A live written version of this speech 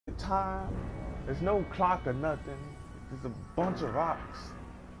time. There's no clock or nothing. There's a bunch of rocks.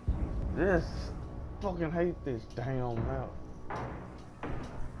 This fucking hate this damn map.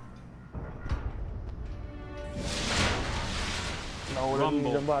 No, that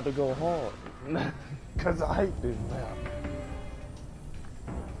means I'm about to go hard. Cause I hate this map.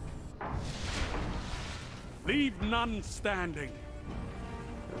 Leave none standing.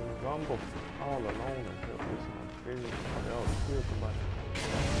 Rumble all alone until this one fails. They ought to kill somebody.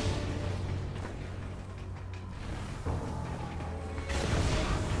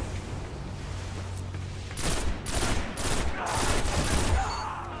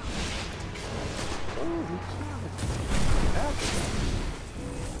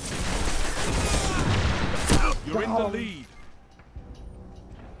 You're in the lead.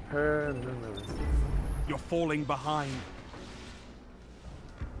 You're falling behind.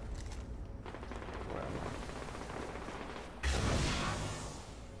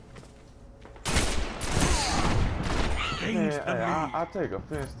 Man, hey, I take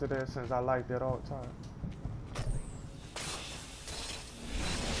offense to that since I like that all the time.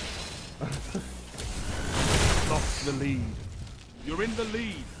 Lost the lead. You're in the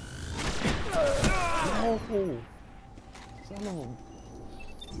lead. No. Son of a...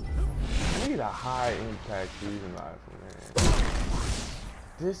 I need a high impact freezing rifle, man.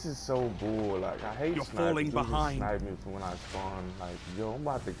 This is so bull. Like, I hate You're falling behind. Snipe me from when I spawn. Like, yo, I'm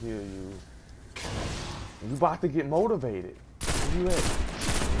about to kill you. You about to get motivated. Where you at?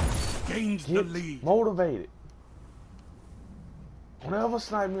 Gains the lead. Motivated. Don't ever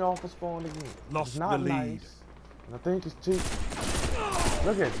snipe me off of spawn again. Lost it's not the lead. Nice. And I think it's cheap.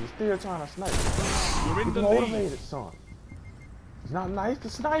 Look at you, still trying to snipe. You're in the motivated, lead. son. It's not nice to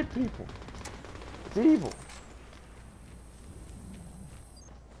snipe people. It's evil.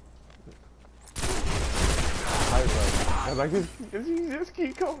 I was like, he just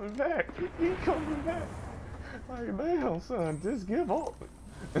keep coming back. He keep coming back. Like, damn, son, just give up.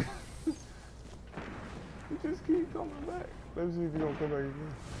 He just keep coming back. Let's see if he don't come back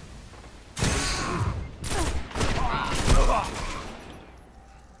again.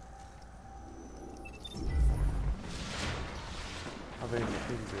 I think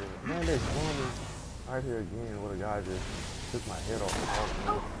he's good. Man, they spawned me right here again where the guy just took my head off the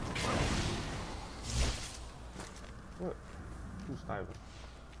wall. What? Who's sniping?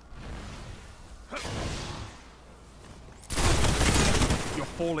 You're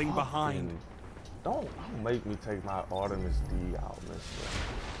falling behind. Don't make me take my Artemis D out, mister.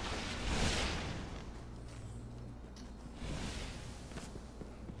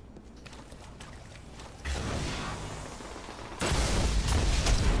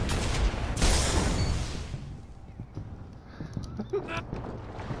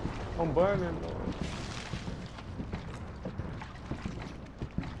 I'm burning, Lord.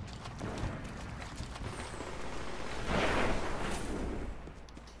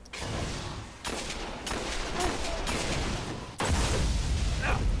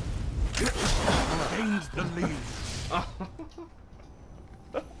 Gains the lead.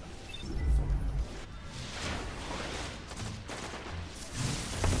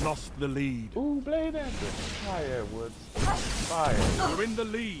 Lost the lead. Ooh, blade at it. Fire, Woods. Fire. You're in the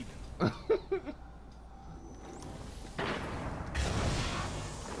lead.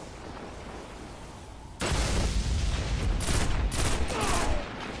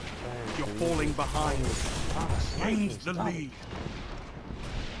 You're falling behind. Gains the lead.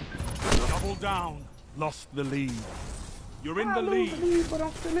 Double down. Lost the lead. You're in the lead. But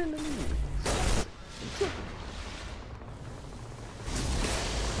I'm still in the lead.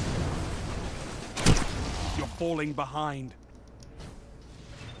 You're falling behind.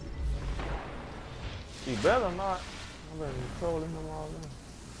 He better not. I've been trolling him all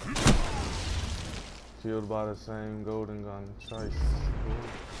day. Killed by the same golden gun choice.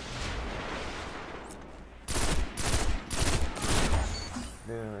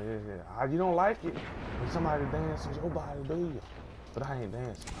 Yeah. You don't like it when somebody dances your body, do you? But I ain't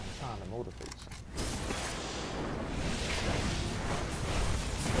dancing. I'm trying to motivate you.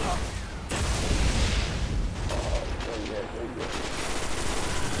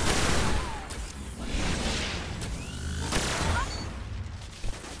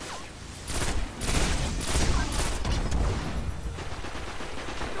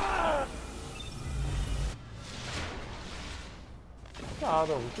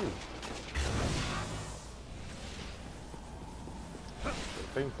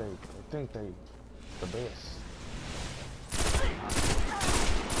 I think they the best.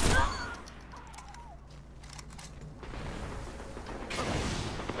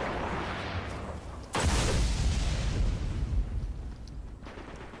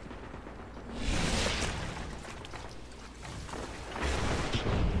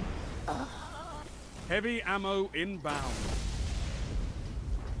 Heavy ammo inbound.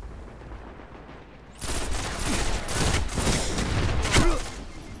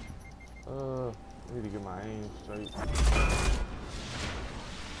 I need to get my aim straight.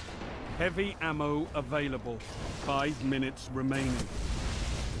 Heavy ammo available. 5 minutes remaining.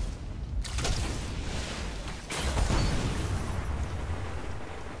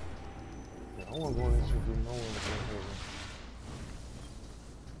 Yeah, I want to go in this shit with no one with heavy.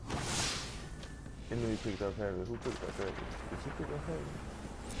 Enemy picked up heavy. Who picked up heavy? Did you pick up heavy?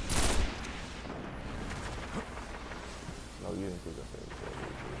 No, you didn't pick up heavy.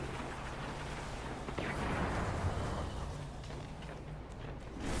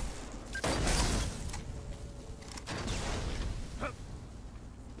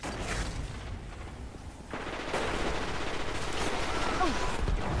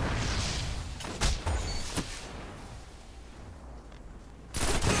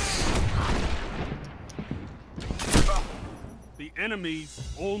 The enemy's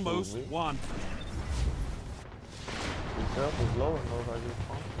almost won. Yourself is low enough, I just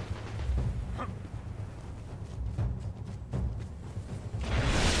pumped.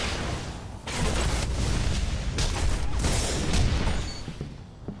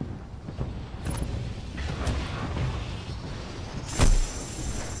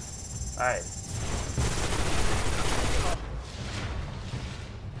 Hey.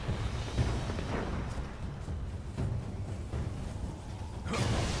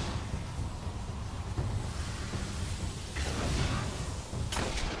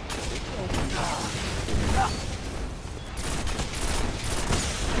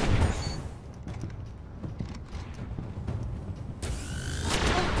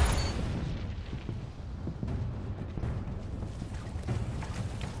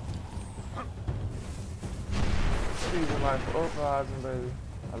 Season life for uprising, baby.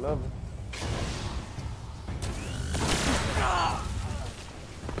 I love it.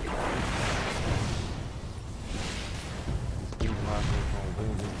 Season life is gonna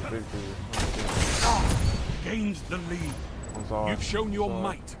bring me to victory. Gains the lead. I'm sorry. You've shown your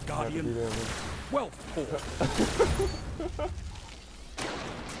might, Guardian. Well fought.